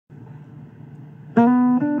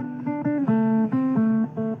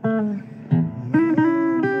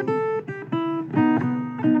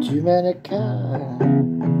Too many cars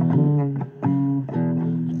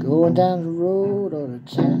going down the road all the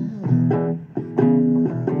time.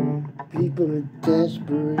 People are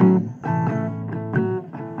desperate,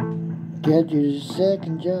 get you a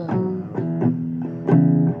second job.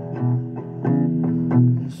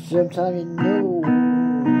 And sometimes you know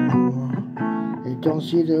they don't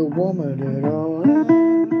see the woman at all.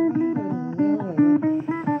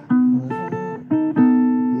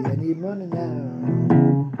 You need money now,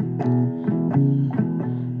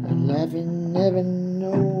 and life ain't never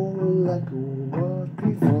know like it was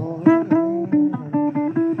before.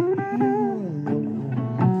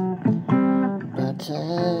 By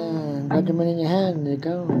time, got your money in your hand and they're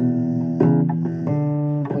gone.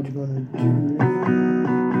 What you gonna do?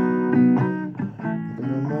 Got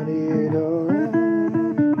no money at all.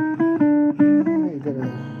 You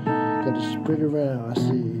gotta spread around, I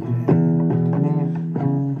see.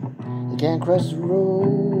 You can't cross the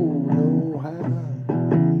road, no how.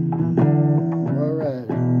 Alright.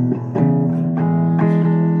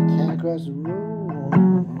 You can't cross the road.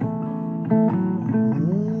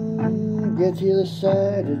 Get to the other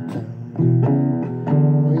side of town.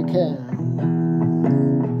 We can.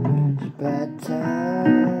 It's bad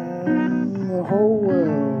time. The whole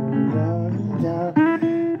world running down.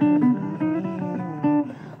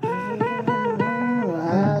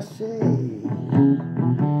 I say,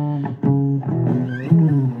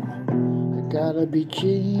 I gotta be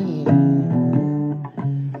cheap.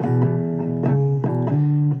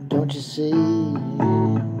 Don't you see?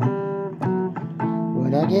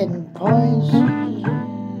 Without getting points,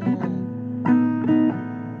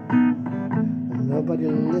 nobody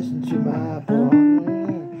listen to my point.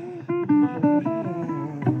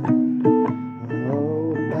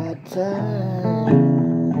 Oh, bad time.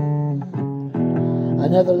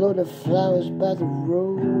 Another load of flowers by the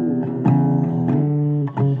road.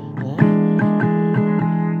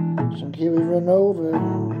 Some kid we run over.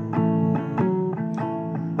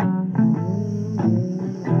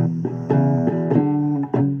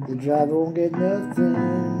 The driver won't get nothing.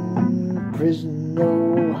 Prison,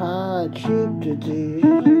 no hardship today.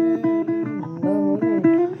 No.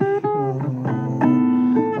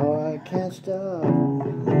 Oh, I can't stop.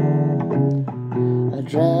 The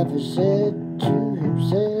driver said to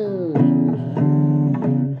himself,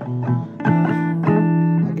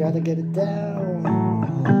 I gotta get it down.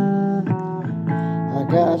 I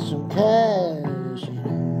got some cash.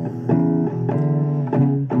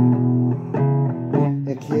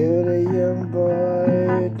 They killed a young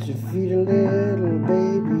boy to feed a little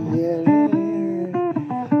baby. Yeah,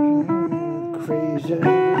 crazy.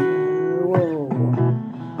 Whoa.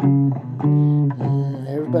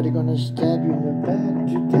 Everybody gonna stab you in the back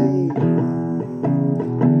today.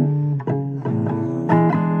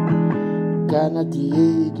 Down at the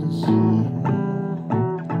agency,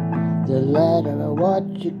 they lied about what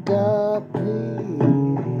you got paid.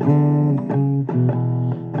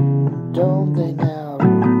 Don't they now?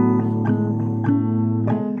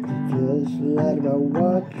 Just lied about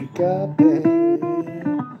what you got paid.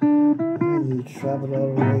 And you traveled all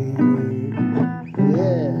the way.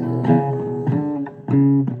 Yeah.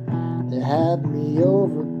 They had me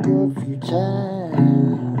over a good few times.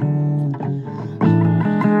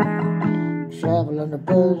 Travel on the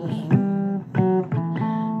bus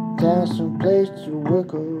down some place to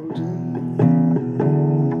work all day.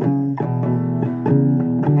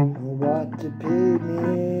 What they paid me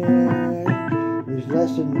was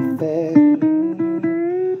less than fair.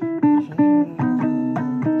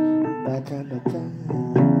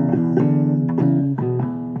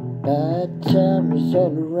 Bad time is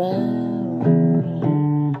all around.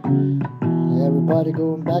 Everybody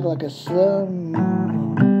going back like a slum,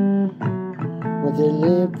 where they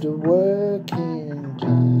live the working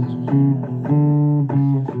class.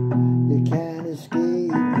 You can't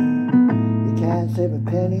escape. You can't save a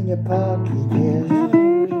penny in your pocket. Yes,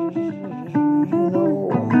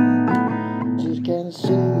 no, just can't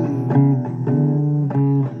save.